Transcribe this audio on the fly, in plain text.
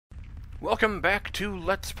Welcome back to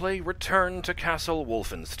Let's Play Return to Castle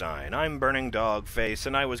Wolfenstein. I'm BurningDogFace,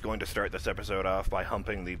 and I was going to start this episode off by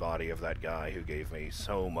humping the body of that guy who gave me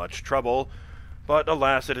so much trouble, but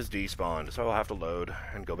alas, it is despawned, so I'll have to load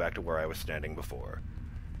and go back to where I was standing before.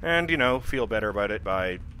 And, you know, feel better about it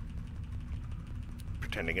by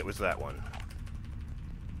pretending it was that one.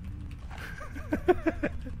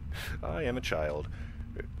 I am a child.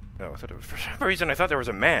 No, for some reason I thought there was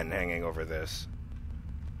a man hanging over this.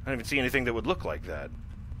 I don't even see anything that would look like that.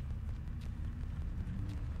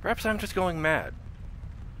 Perhaps I'm just going mad.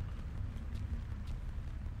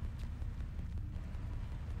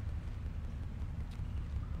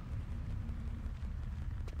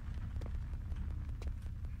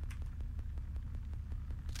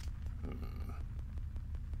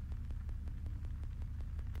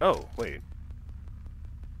 Oh, wait.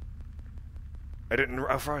 I didn't...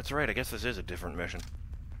 Oh, that's right, I guess this is a different mission.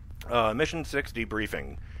 Mission 6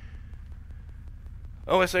 debriefing.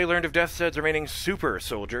 OSA learned of Death's Head's remaining super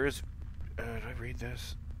soldiers. Did I read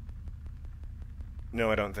this? No,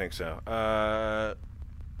 I don't think so. God,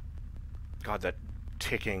 that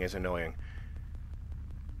ticking is annoying.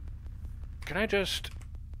 Can I just...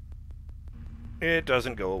 It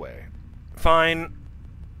doesn't go away. Fine.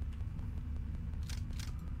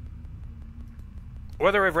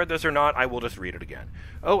 Whether I've read this or not, I will just read it again.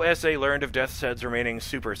 OSA learned of Death's Head's remaining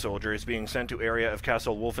super soldiers being sent to area of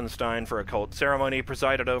Castle Wolfenstein for a cult ceremony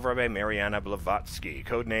presided over by Mariana Blavatsky,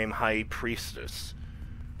 codename High Priestess.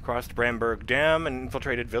 Crossed Bramberg Dam and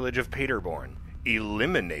infiltrated village of Paderborn.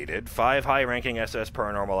 Eliminated 5 high-ranking SS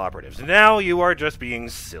paranormal operatives. Now you are just being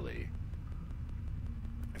silly.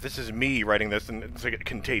 If this is me writing this, then it's like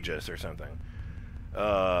contagious or something.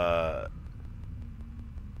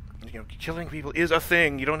 You know, killing people is a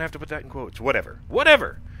thing. You don't have to put that in quotes. Whatever.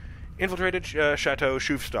 Whatever! Infiltrated Chateau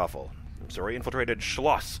Schuffstaffel. Infiltrated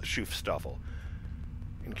Schloss Schuffstaffel.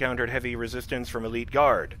 Encountered heavy resistance from elite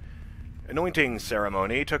guard. Anointing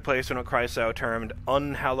ceremony took place in what Kreisau termed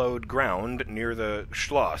unhallowed ground near the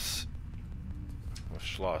Schloss. Well,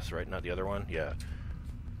 Schloss, right? Not the other one? Yeah.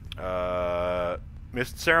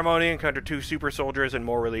 Missed ceremony, encountered 2 super soldiers and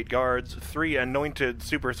more elite guards, 3 anointed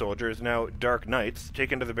super soldiers, now Dark Knights,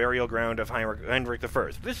 taken to the burial ground of Heinrich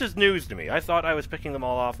I. This is news to me. I thought I was picking them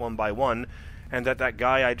all off one by one, and that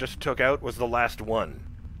guy I just took out was the last one.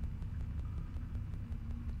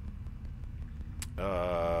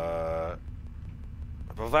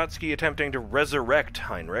 Blavatsky attempting to resurrect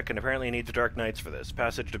Heinrich, and apparently needs Dark Knights for this.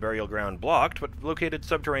 Passage to burial ground blocked, but located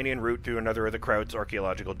subterranean route through another of the Kraut's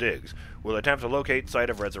archaeological digs. Will attempt to locate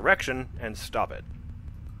site of resurrection and stop it.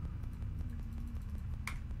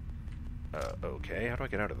 Okay, how do I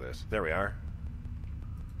get out of this? There we are.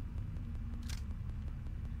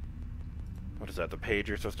 What is that, the page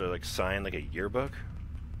you're supposed to, like, sign like a yearbook?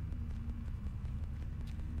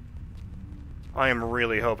 I am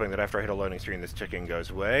really hoping that after I hit a loading screen, this ticking goes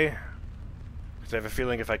away. Because I have a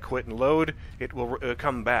feeling if I quit and load, it will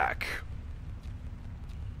come back.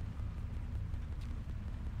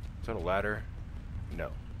 Is that a ladder?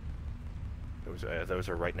 No. Those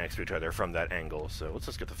are right next to each other from that angle, so let's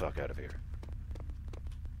just get the fuck out of here.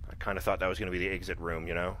 I kind of thought that was going to be the exit room,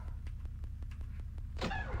 you know?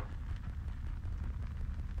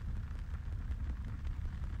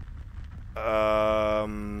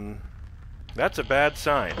 That's a bad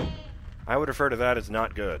sign. I would refer to that as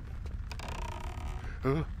not good.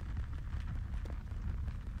 Huh?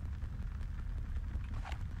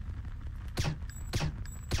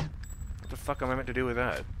 What the fuck am I meant to do with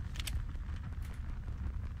that?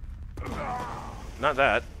 Not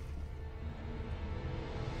that.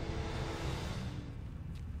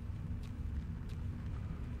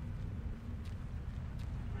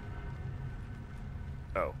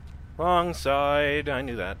 Oh. Wrong side. I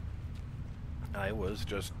knew that. I was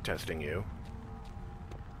just testing you.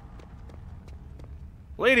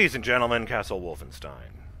 Ladies and gentlemen, Castle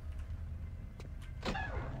Wolfenstein.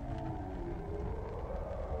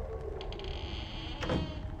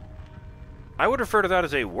 I would refer to that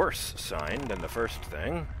as a worse sign than the first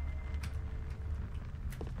thing.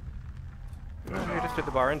 Well, you just hit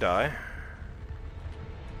the bar and die.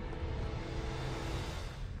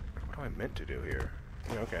 What am I meant to do here?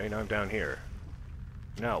 Okay, now I'm down here.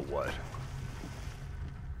 Now what?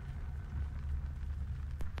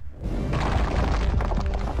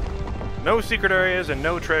 No secret areas and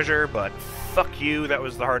no treasure, but fuck you, that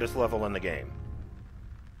was the hardest level in the game.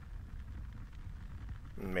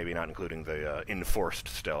 Maybe not including the enforced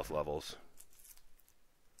stealth levels.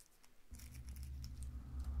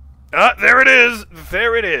 There it is!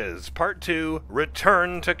 There it is! Part 2,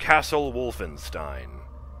 Return to Castle Wolfenstein.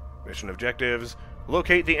 Mission objectives: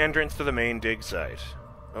 Locate the entrance to the main dig site.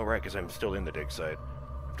 Oh, right, because I'm still in the dig site.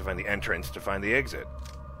 I have to find the entrance to find the exit.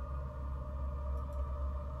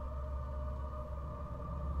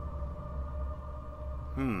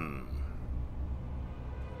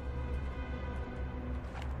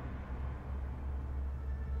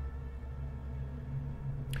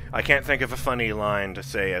 I can't think of a funny line to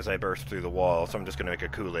say as I burst through the wall, so I'm just going to make a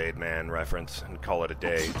Kool-Aid Man reference and call it a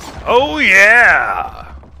day. Oh,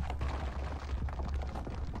 yeah!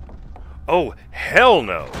 Oh, hell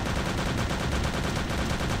no!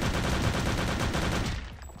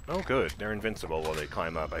 Oh, good. They're invincible while they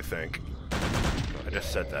climb up, I think. I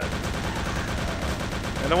just said that.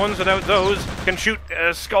 And the ones without those can shoot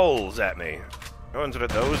skulls at me. The ones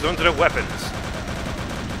without those, the ones without weapons.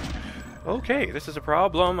 Okay, this is a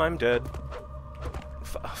problem. I'm dead.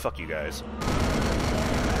 Fuck you guys.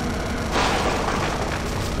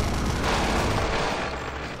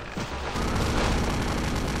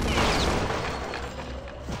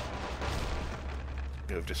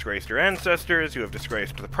 You have disgraced your ancestors. You have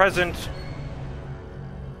disgraced the present.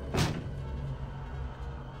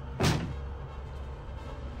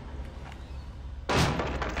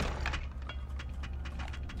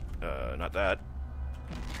 Not that.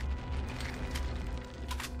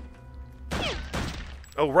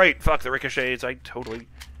 Oh, right! Fuck, the ricochets! I totally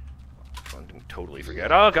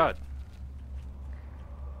forget. Oh, God!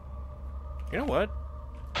 You know what?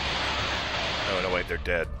 Oh, no, wait, they're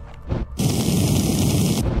dead.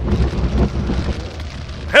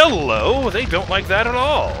 Hello! They don't like that at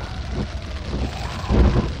all!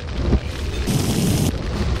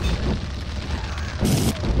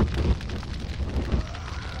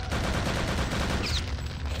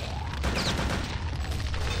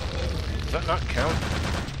 Does that not count?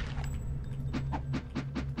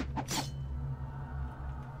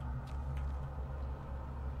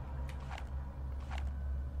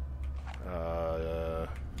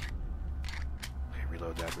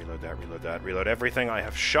 Reload everything I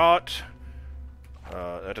have shot.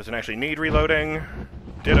 That doesn't actually need reloading.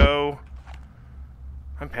 Ditto.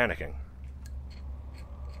 I'm panicking.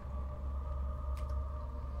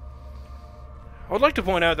 I would like to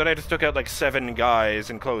point out that I just took out like 7 guys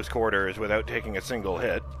in close quarters without taking a single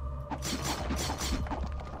hit.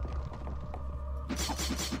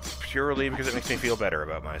 Purely because it makes me feel better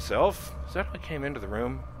about myself. Is that how I came into the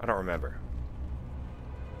room? I don't remember.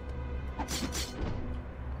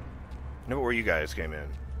 I know where you guys came in.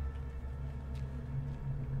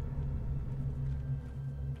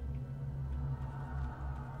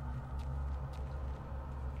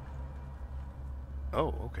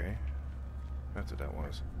 Oh, okay. That's what that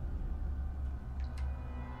was.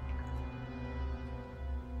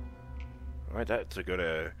 Alright, that's a good,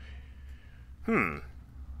 I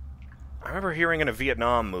remember hearing in a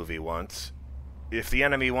Vietnam movie once, if the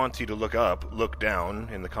enemy wants you to look up, look down,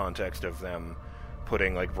 in the context of them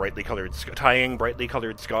putting, like, tying brightly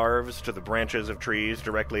colored scarves to the branches of trees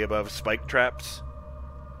directly above spike traps.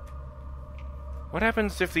 What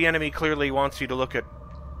happens if the enemy clearly wants you to look at,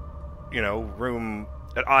 you know, room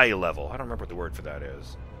at eye level? I don't remember what the word for that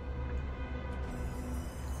is.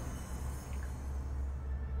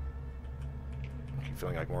 I keep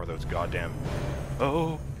feeling like more of those goddamn...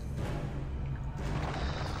 Oh!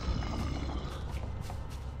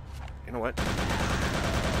 You know what?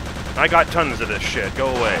 I got tons of this shit. Go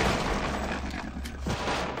away.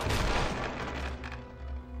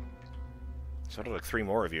 Sounded like 3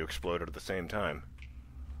 more of you exploded at the same time.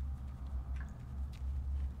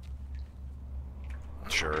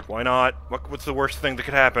 Sure, why not? What's the worst thing that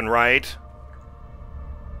could happen, right?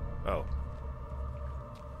 Oh.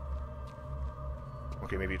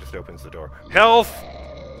 Okay, maybe it just opens the door. Health!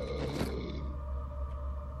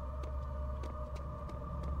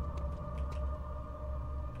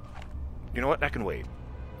 You know what? That can wait.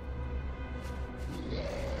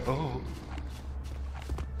 Oh.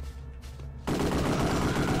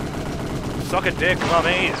 Suck a dick,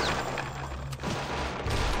 mummies!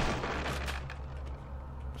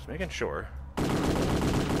 Just making sure.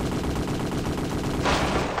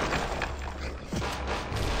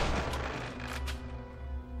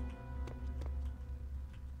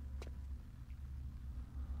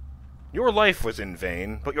 Your life was in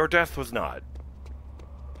vain, but your death was not.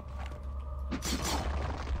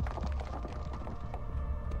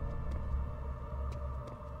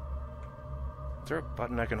 Is there a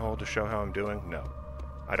button I can hold to show how I'm doing? No.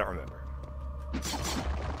 I don't remember.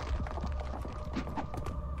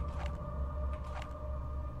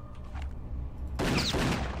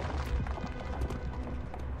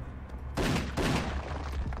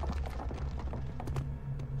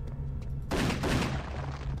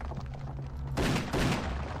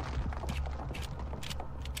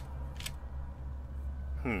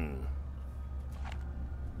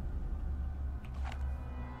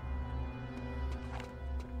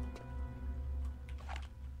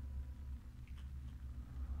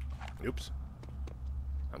 Oops.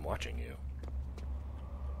 I'm watching you.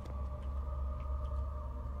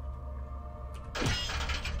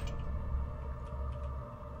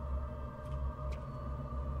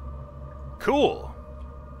 Cool!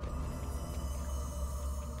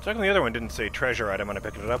 Checking the other one didn't say treasure item when I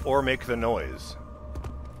picked it up, or make the noise.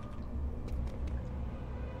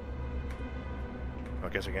 I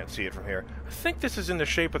guess I can't see it from here. I think this is in the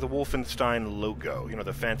shape of the Wolfenstein logo. You know,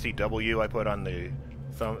 the fancy W I put on the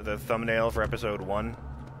thumbnail for episode 1?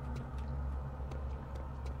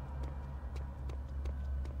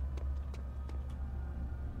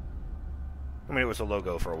 I mean, it was a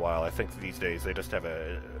logo for a while. I think these days they just have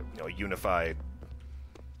a unified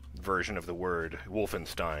version of the word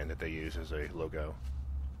Wolfenstein that they use as a logo.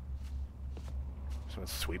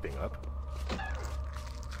 Someone's sweeping up.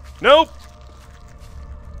 Nope!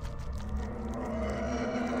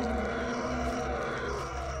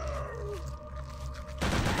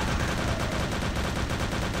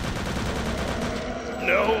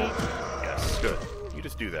 No! Yes, good. You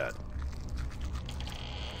just do that.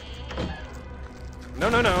 No,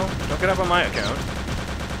 no, no. Don't get up on my account.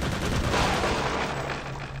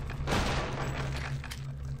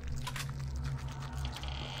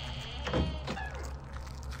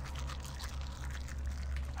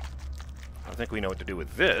 I think we know what to do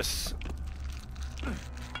with this.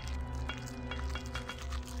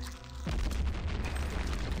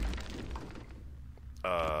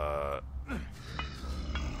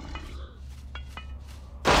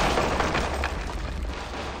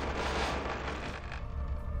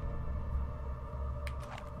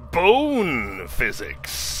 Bone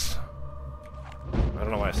physics. I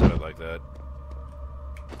don't know why I said it like that.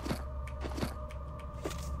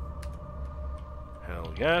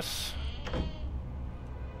 Hell yes.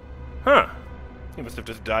 Huh. He must have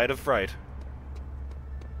just died of fright.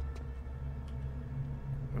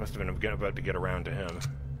 I must have been about to get around to him.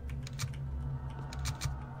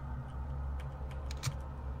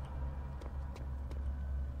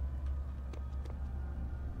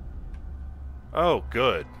 Oh,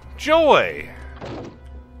 good. Joy!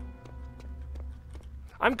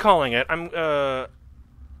 I'm calling it. Either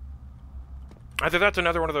that's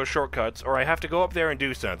another one of those shortcuts, or I have to go up there and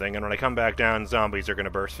do something, and when I come back down, zombies are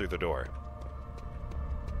gonna burst through the door.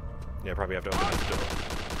 Yeah, probably have to open this door.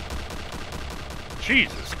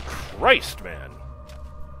 Jesus Christ, man!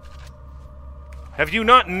 Have you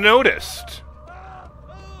not noticed?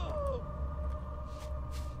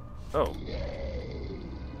 Oh.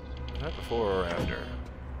 Is that before or after?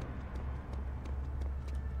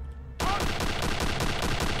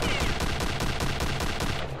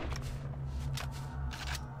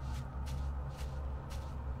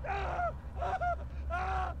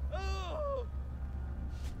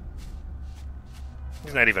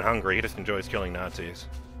 He's not even hungry, he just enjoys killing Nazis.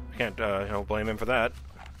 I can't, blame him for that.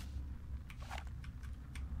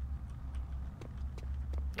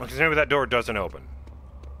 Because maybe that door doesn't open.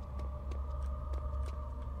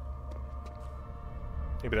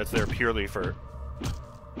 Maybe that's there purely for...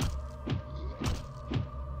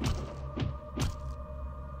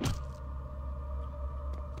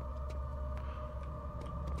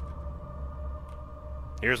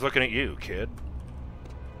 Here's looking at you, kid.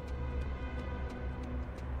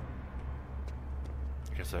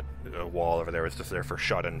 I guess that wall over there is just there for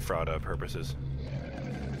Schadenfreude purposes.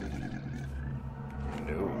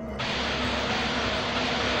 No.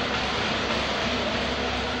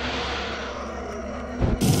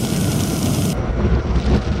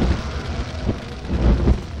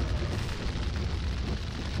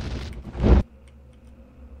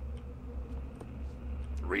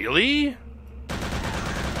 Really?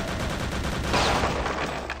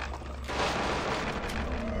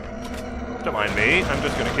 Don't mind me, I'm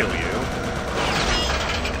just gonna kill you.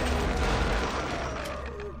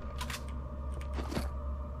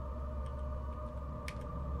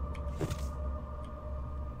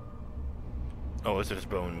 Oh, those are just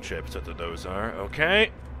bone chips, that's what those are. Okay.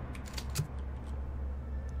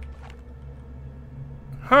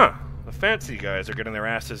 Huh. The fancy guys are getting their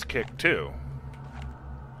asses kicked, too.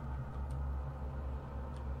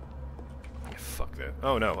 Fuck that.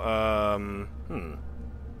 Oh, no. I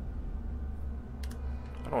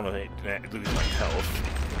don't want to lose my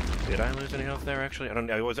health. Did I lose any health there, actually? I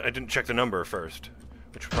didn't check the number first.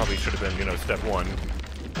 Which probably should have been, step 1.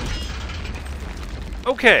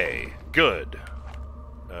 Okay. Good.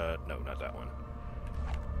 No, not that one.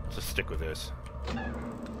 Let's just stick with this.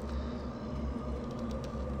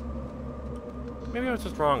 Maybe I was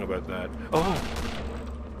just wrong about that. Oh!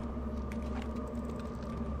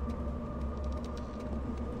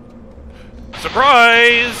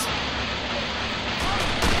 Surprise!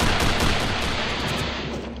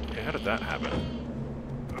 Okay, how did that happen?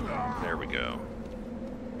 There we go.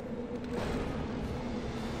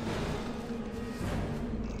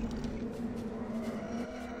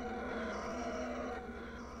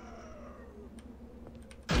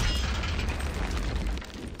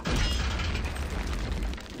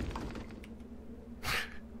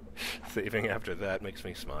 Saving after that makes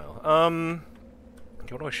me smile.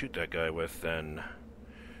 What do I shoot that guy with, then?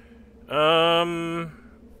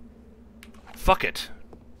 Fuck it.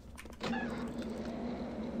 I'm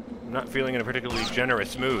not feeling in a particularly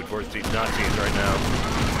generous mood towards these Nazis right now.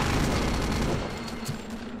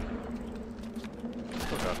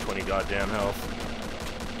 Still got 20 goddamn health.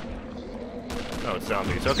 Oh, it's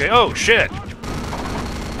zombies. Okay, oh, shit!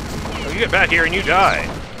 Oh, you get back here and you die.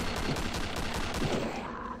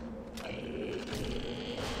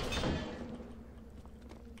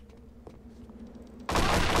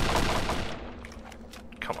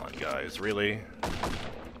 Really?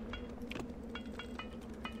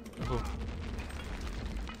 Oh.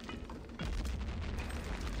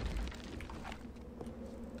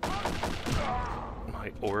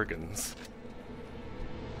 My organs.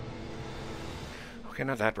 Okay,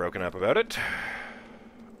 not that broken up about it.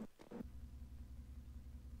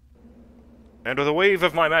 And with a wave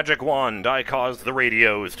of my magic wand, I caused the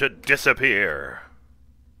radios to disappear.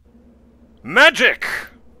 Magic!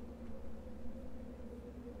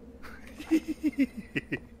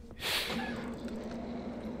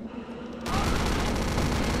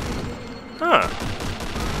 Huh.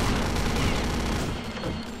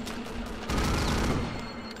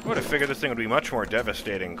 I would have figured this thing would be much more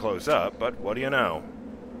devastating close up, but what do you know?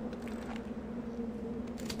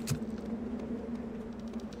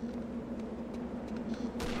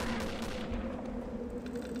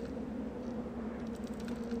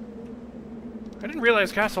 I didn't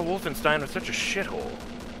realize Castle Wolfenstein was such a shithole.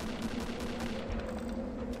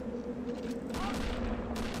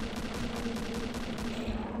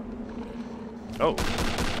 Oh.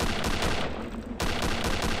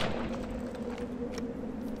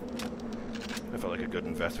 That felt like a good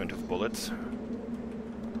investment of bullets.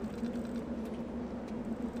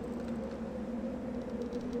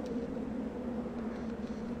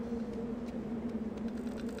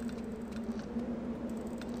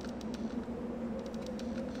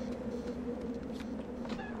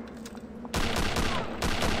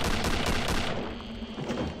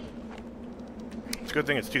 It's a good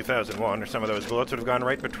thing it's 2001, or some of those bullets would have gone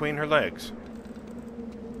right between her legs.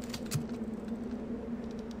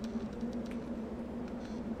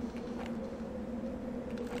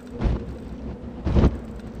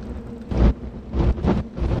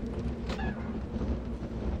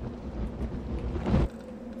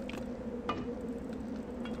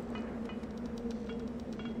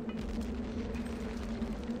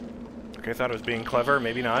 Okay, I thought it was being clever,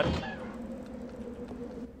 maybe not.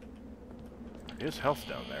 There's health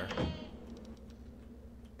down there.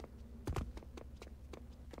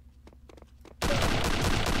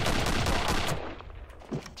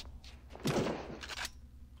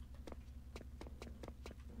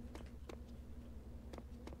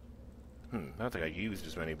 I don't think I used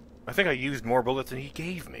as many... I think I used more bullets than he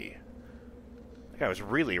gave me. I think I was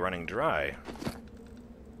really running dry.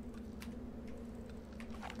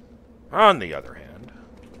 On the other hand...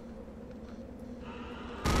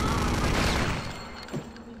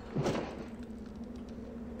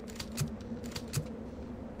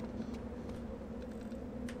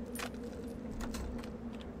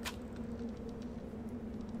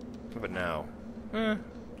 But now...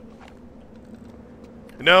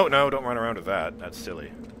 No, no, don't run around with that. That's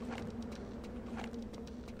silly.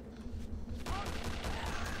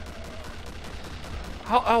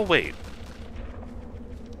 I'll wait.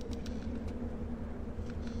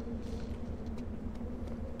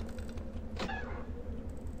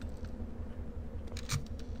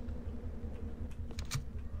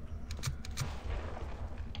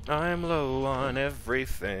 I'm low on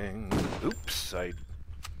everything. Oops, I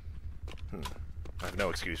have no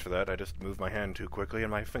excuse for that. I just moved my hand too quickly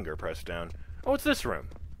and my finger pressed down. Oh, it's this room.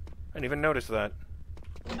 I didn't even notice that.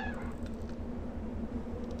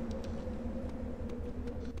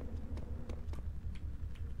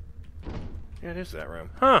 Yeah, it is that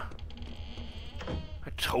room. Huh. I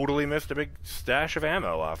totally missed a big stash of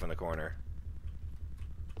ammo off in the corner.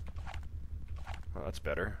 Well, that's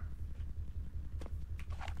better.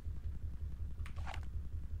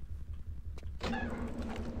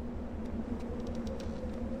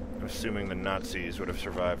 assuming the Nazis would have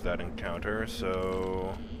survived that encounter,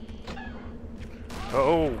 so...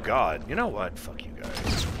 Oh, God. You know what? Fuck you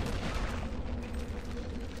guys.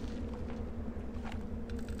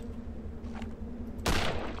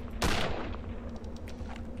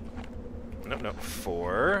 No,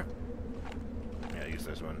 4. Yeah, use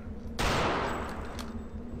this one.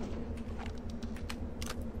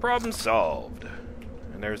 Problem solved.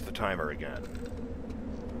 And there's the timer again.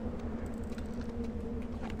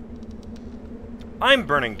 I'm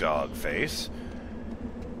BurningDogFace,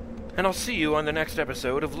 and I'll see you on the next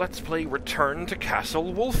episode of Let's Play Return to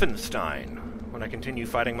Castle Wolfenstein, when I continue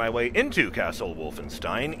fighting my way into Castle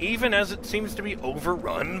Wolfenstein, even as it seems to be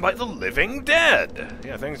overrun by the living dead.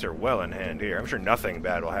 Yeah, things are well in hand here. I'm sure nothing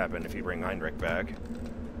bad will happen if you bring Heinrich back.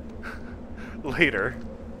 Later.